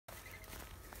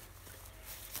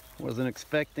Wasn't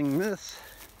expecting this,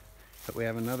 but we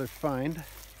have another find.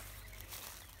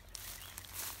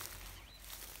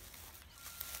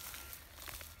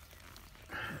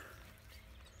 I'm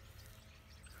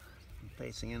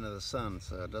facing into the sun,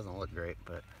 so it doesn't look great,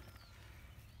 but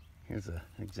here's an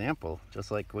example.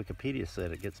 Just like Wikipedia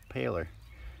said, it gets paler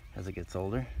as it gets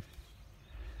older.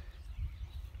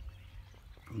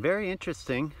 Very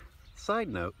interesting side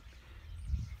note.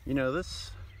 You know,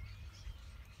 this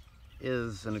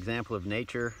is an example of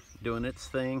nature doing its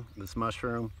thing. This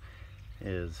mushroom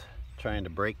is trying to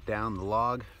break down the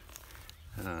log.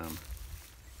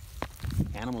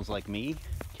 Animals like me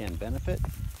can benefit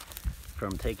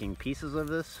from taking pieces of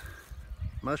this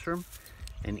mushroom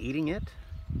and eating it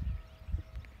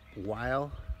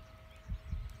while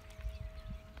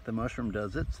the mushroom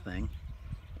does its thing.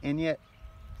 And yet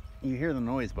you hear the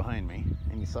noise behind me,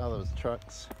 and you saw those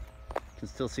trucks. You can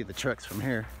still see the trucks from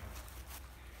here.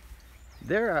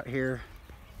 They're out here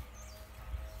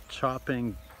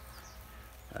chopping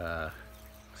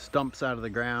stumps out of the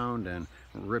ground and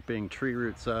ripping tree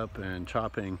roots up and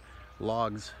chopping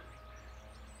logs.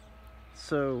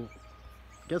 So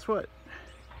guess what?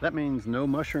 That means no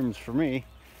mushrooms for me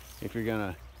if you're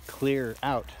gonna clear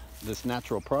out this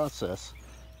natural process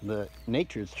that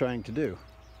nature's trying to do.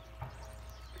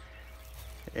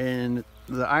 And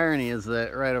the irony is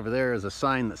that right over there is a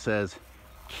sign that says,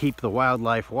 "Keep the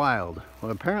wildlife wild."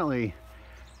 Well, apparently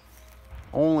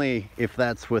only if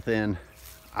that's within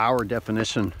our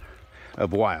definition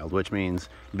of wild, which means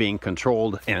being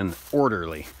controlled and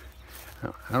orderly.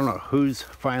 I don't know who's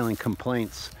filing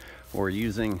complaints or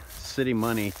using city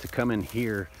money to come in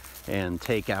here and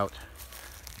take out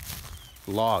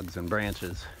logs and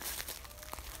branches.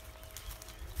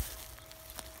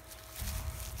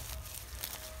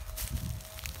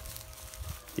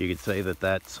 You could say that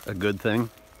that's a good thing.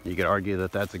 You could argue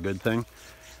that that's a good thing.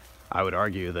 I would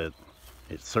argue that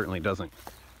it certainly doesn't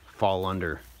fall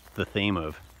under the theme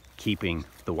of keeping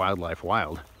the wildlife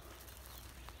wild.